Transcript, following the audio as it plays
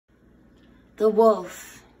The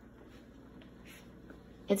wolf.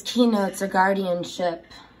 Its keynotes are guardianship,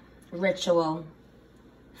 ritual,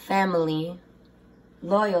 family,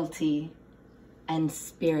 loyalty, and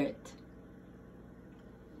spirit.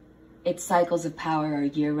 Its cycles of power are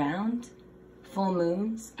year-round, full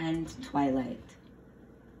moons, and twilight.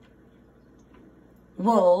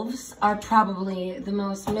 Wolves are probably the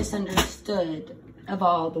most misunderstood of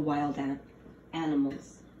all the wild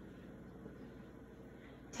animals.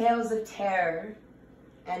 Tales of terror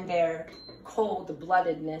and their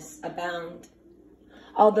cold-bloodedness abound.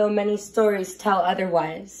 Although many stories tell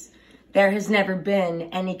otherwise, there has never been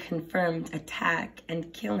any confirmed attack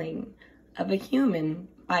and killing of a human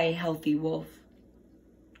by a healthy wolf.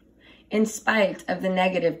 In spite of the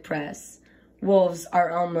negative press, wolves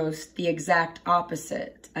are almost the exact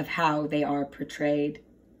opposite of how they are portrayed.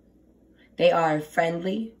 They are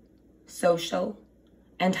friendly, social,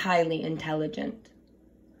 and highly intelligent.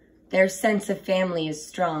 Their sense of family is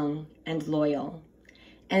strong and loyal,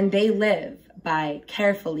 and they live by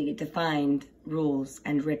carefully defined rules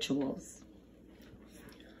and rituals.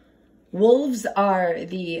 Wolves are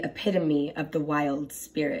the epitome of the wild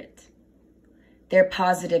spirit. Their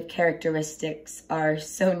positive characteristics are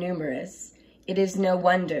so numerous, it is no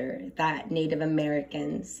wonder that Native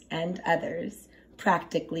Americans and others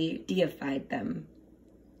practically deified them.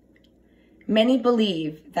 Many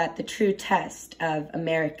believe that the true test of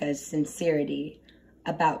America's sincerity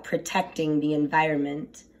about protecting the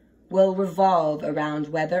environment will revolve around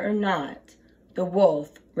whether or not the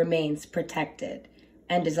wolf remains protected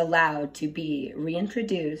and is allowed to be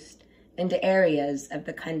reintroduced into areas of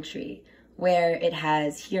the country where it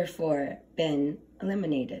has heretofore been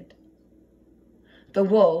eliminated. The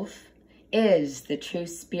wolf is the true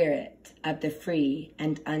spirit of the free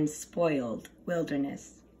and unspoiled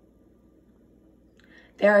wilderness.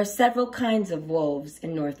 There are several kinds of wolves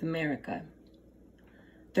in North America.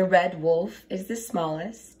 The red wolf is the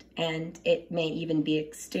smallest, and it may even be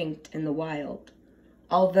extinct in the wild,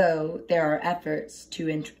 although there are efforts to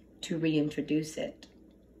reintroduce it.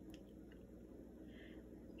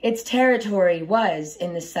 Its territory was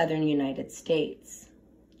in the southern United States.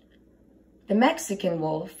 The Mexican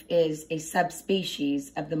wolf is a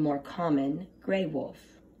subspecies of the more common gray wolf.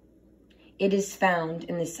 It is found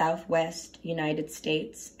in the southwest United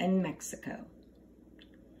States and Mexico.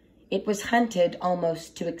 It was hunted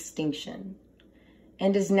almost to extinction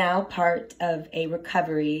and is now part of a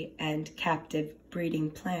recovery and captive breeding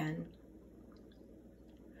plan.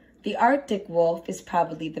 The Arctic wolf is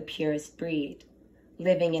probably the purest breed.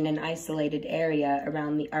 Living in an isolated area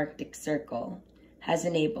around the Arctic Circle has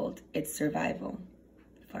enabled its survival,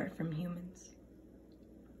 far from humans.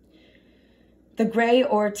 The gray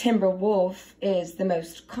or timber wolf is the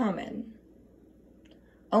most common.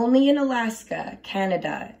 Only in Alaska,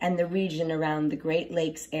 Canada, and the region around the Great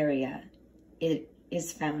Lakes area it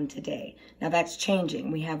is found today. Now that's changing.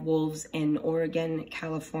 We have wolves in Oregon,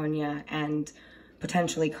 California, and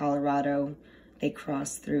potentially Colorado. They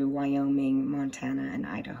cross through Wyoming, Montana, and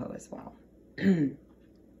Idaho as well. May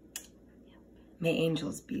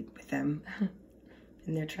angels be with them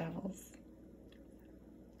in their travels.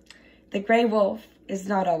 The gray wolf is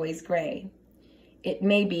not always gray. It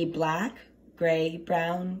may be black, gray,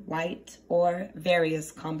 brown, white, or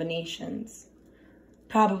various combinations.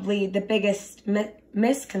 Probably the biggest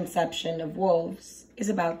misconception of wolves is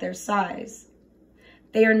about their size.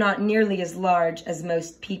 They are not nearly as large as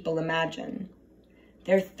most people imagine.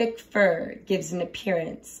 Their thick fur gives an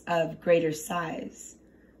appearance of greater size,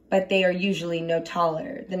 but they are usually no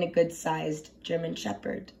taller than a good-sized German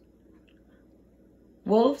Shepherd.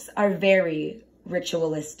 Wolves are very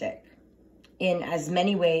ritualistic in as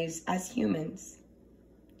many ways as humans.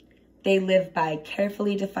 They live by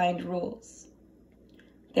carefully defined rules.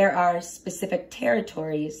 There are specific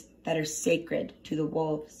territories that are sacred to the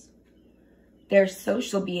wolves. Their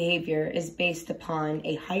social behavior is based upon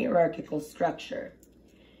a hierarchical structure.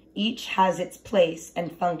 Each has its place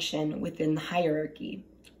and function within the hierarchy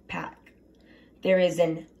pack. There is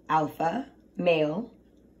an alpha male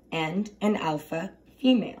and an alpha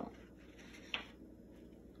female.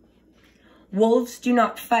 Wolves do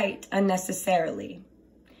not fight unnecessarily.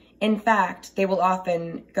 In fact, they will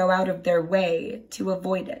often go out of their way to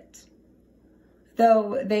avoid it.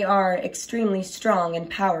 Though they are extremely strong and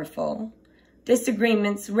powerful,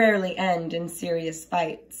 disagreements rarely end in serious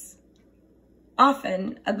fights.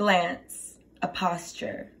 Often, a glance, a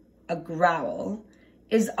posture, a growl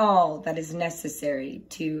is all that is necessary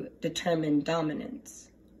to determine dominance.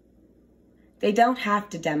 They don't have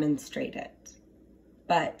to demonstrate it,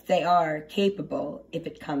 but they are capable if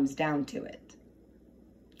it comes down to it.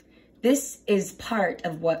 This is part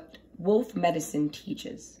of what wolf medicine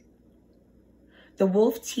teaches. The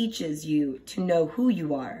wolf teaches you to know who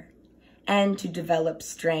you are and to develop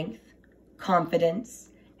strength, confidence,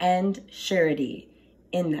 and surety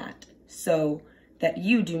in that, so that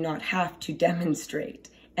you do not have to demonstrate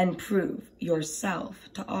and prove yourself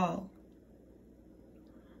to all.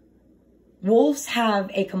 Wolves have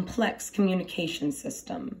a complex communication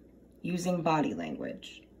system using body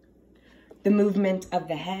language, the movement of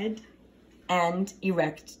the head and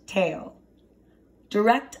erect tail,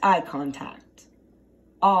 direct eye contact,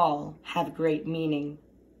 all have great meaning.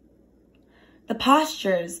 The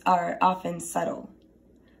postures are often subtle,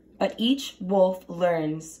 but each wolf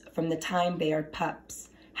learns from the time they are pups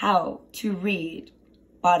how to read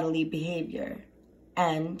bodily behavior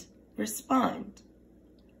and respond.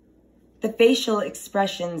 The facial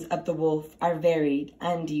expressions of the wolf are varied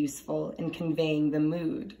and useful in conveying the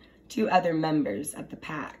mood to other members of the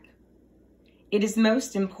pack. It is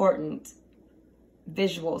most important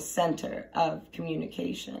visual center of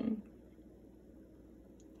communication.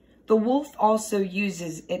 The wolf also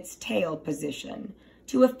uses its tail position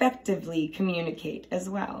to effectively communicate as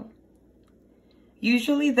well.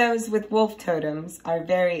 Usually those with wolf totems are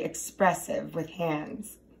very expressive with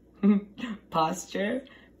hands, posture,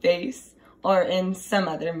 face, or in some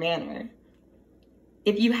other manner.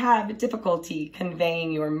 If you have difficulty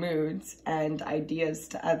conveying your moods and ideas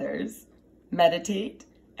to others, meditate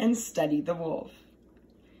and study the wolf.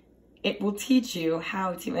 It will teach you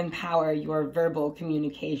how to empower your verbal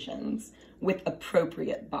communications with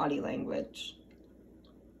appropriate body language.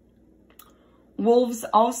 Wolves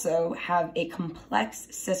also have a complex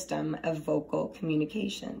system of vocal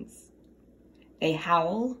communications. They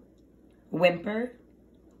howl, whimper,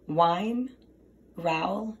 whine,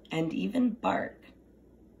 growl, and even bark.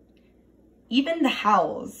 Even the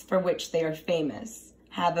howls for which they are famous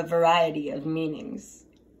have a variety of meanings.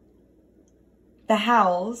 The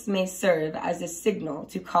howls may serve as a signal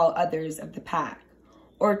to call others of the pack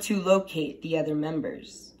or to locate the other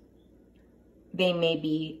members. They may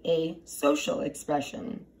be a social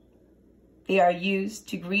expression. They are used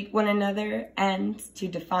to greet one another and to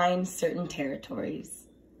define certain territories.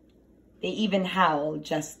 They even howl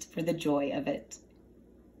just for the joy of it.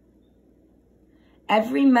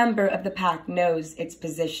 Every member of the pack knows its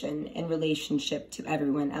position in relationship to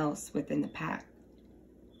everyone else within the pack.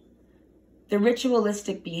 The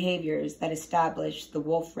ritualistic behaviors that establish the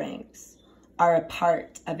wolf ranks are a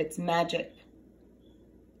part of its magic.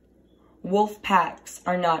 Wolf packs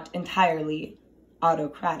are not entirely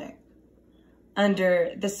autocratic,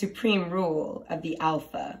 under the supreme rule of the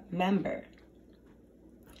alpha member.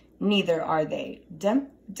 Neither are they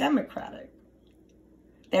democratic.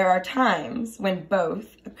 There are times when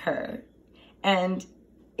both occur, and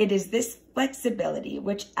it is this flexibility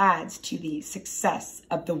which adds to the success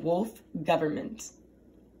of the wolf government.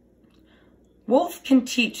 Wolf can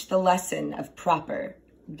teach the lesson of proper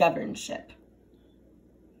governorship.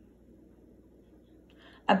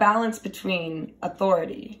 A balance between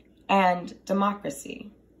authority and democracy.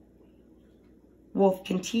 Wolf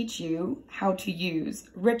can teach you how to use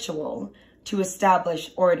ritual to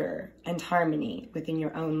establish order and harmony within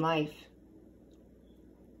your own life.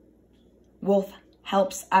 Wolf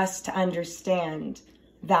helps us to understand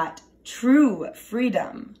that true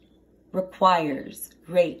freedom requires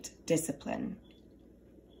great discipline.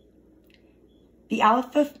 The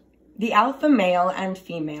alpha male and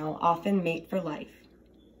female often mate for life.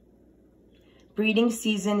 Breeding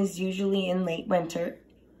season is usually in late winter,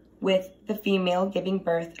 with the female giving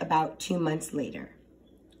birth about 2 months later.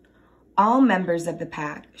 All members of the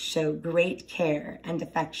pack show great care and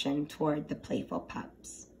affection toward the playful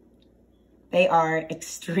pups. They are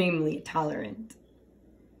extremely tolerant.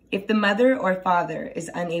 If the mother or father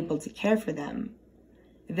is unable to care for them,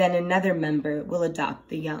 then another member will adopt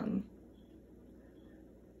the young.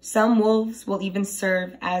 Some wolves will even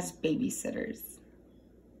serve as babysitters.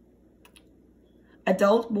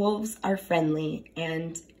 Adult wolves are friendly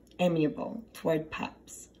and amiable toward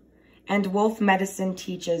pups, and wolf medicine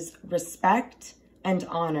teaches respect and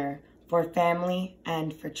honor for family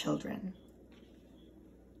and for children.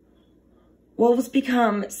 Wolves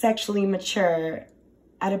become sexually mature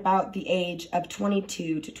at about the age of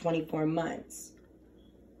 22 to 24 months.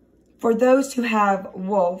 For those who have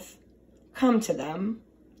wolf come to them,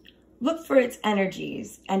 look for its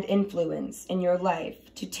energies and influence in your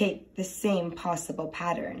life to take the same possible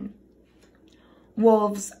pattern.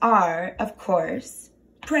 Wolves are, of course,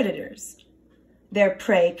 predators. Their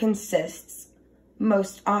prey consists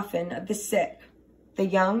most often of the sick, the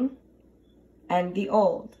young, and the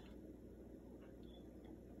old.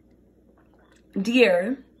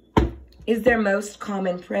 Deer is their most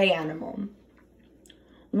common prey animal.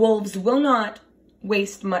 Wolves will not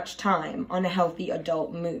waste much time on a healthy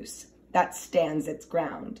adult moose that stands its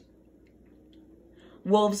ground.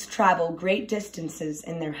 Wolves travel great distances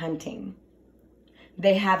in their hunting.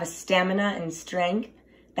 They have a stamina and strength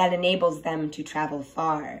that enables them to travel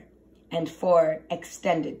far and for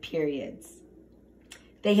extended periods.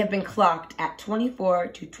 They have been clocked at 24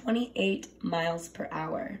 to 28 miles per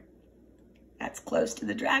hour. That's close to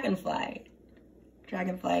the dragonfly.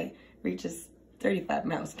 Dragonfly reaches 35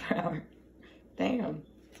 miles per hour. Damn.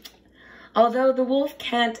 Although the wolf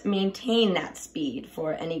can't maintain that speed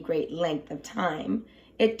for any great length of time,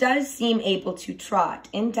 it does seem able to trot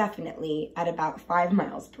indefinitely at about 5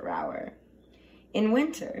 miles per hour. In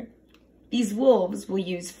winter, these wolves will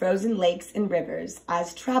use frozen lakes and rivers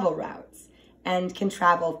as travel routes and can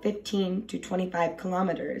travel 15 to 25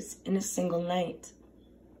 kilometers in a single night.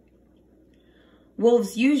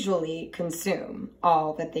 Wolves usually consume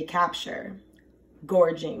all that they capture,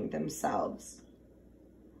 gorging themselves.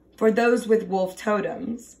 For those with wolf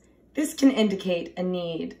totems, this can indicate a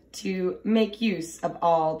need to make use of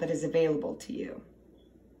all that is available to you.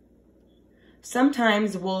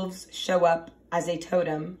 Sometimes wolves show up as a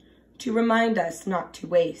totem to remind us not to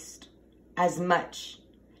waste as much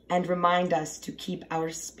and remind us to keep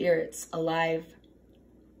our spirits alive.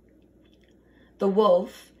 The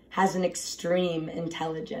wolf has an extreme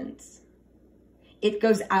intelligence. It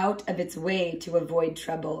goes out of its way to avoid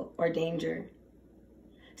trouble or danger.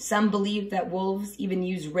 Some believe that wolves even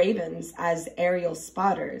use ravens as aerial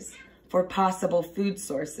spotters for possible food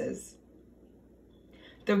sources.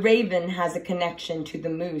 The raven has a connection to the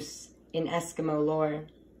moose in Eskimo lore.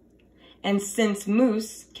 And since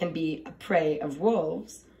moose can be a prey of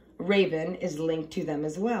wolves, raven is linked to them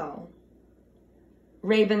as well.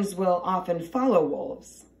 Ravens will often follow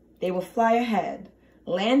wolves. They will fly ahead,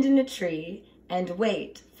 land in a tree, and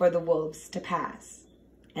wait for the wolves to pass,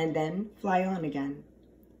 and then fly on again.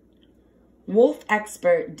 Wolf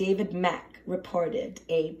expert David Mack reported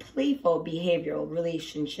a playful behavioral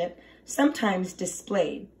relationship sometimes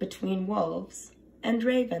displayed between wolves and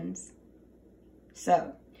ravens.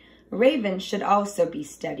 So, ravens should also be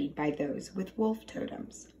studied by those with wolf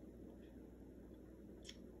totems.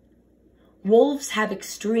 Wolves have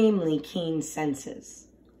extremely keen senses,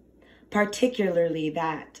 particularly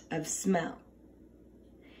that of smell.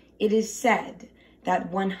 It is said that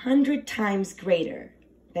 100 times greater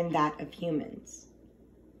than that of humans.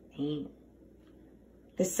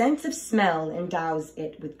 The sense of smell endows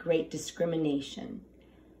it with great discrimination,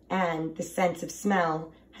 and the sense of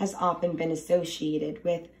smell has often been associated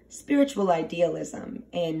with spiritual idealism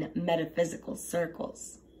in metaphysical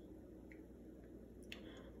circles.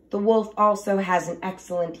 The wolf also has an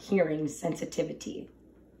excellent hearing sensitivity.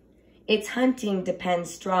 Its hunting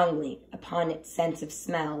depends strongly upon its sense of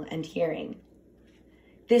smell and hearing.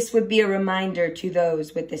 This would be a reminder to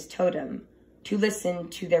those with this totem to listen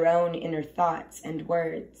to their own inner thoughts and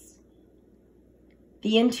words.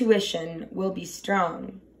 The intuition will be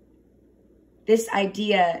strong. This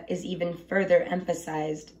idea is even further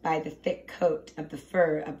emphasized by the thick coat of the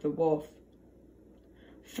fur of the wolf.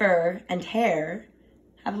 Fur and hair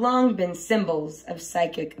have long been symbols of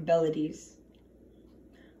psychic abilities.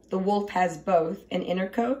 The wolf has both an inner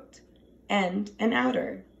coat and an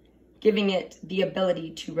outer, giving it the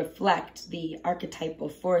ability to reflect the archetypal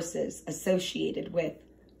forces associated with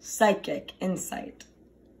psychic insight.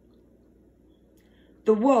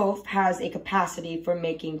 The wolf has a capacity for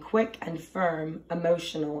making quick and firm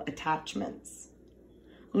emotional attachments.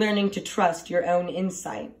 Learning to trust your own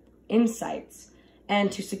insights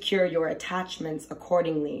and to secure your attachments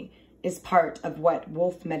accordingly is part of what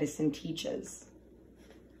wolf medicine teaches.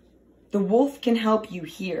 The wolf can help you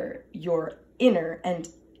hear your inner and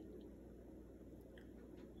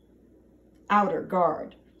outer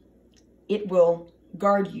guard. It will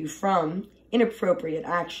guard you from inappropriate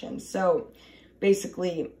actions. So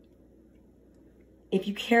basically, if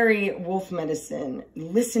you carry wolf medicine,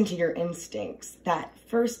 listen to your instincts. That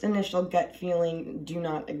first initial gut feeling, do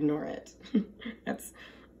not ignore it. That's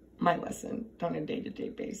my lesson on a day-to-day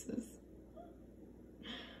basis.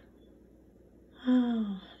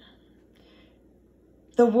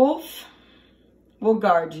 The wolf will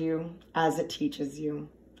guard you as it teaches you.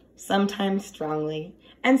 Sometimes strongly,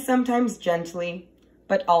 and sometimes gently,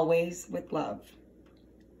 but always with love.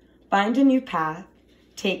 Find a new path,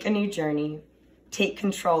 take a new journey, take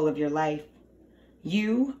control of your life.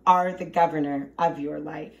 You are the governor of your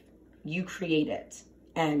life. You create it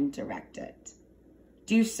and direct it.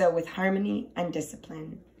 Do so with harmony and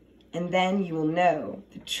discipline, and then you will know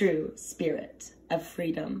the true spirit of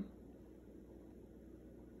freedom.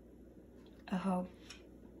 a hope.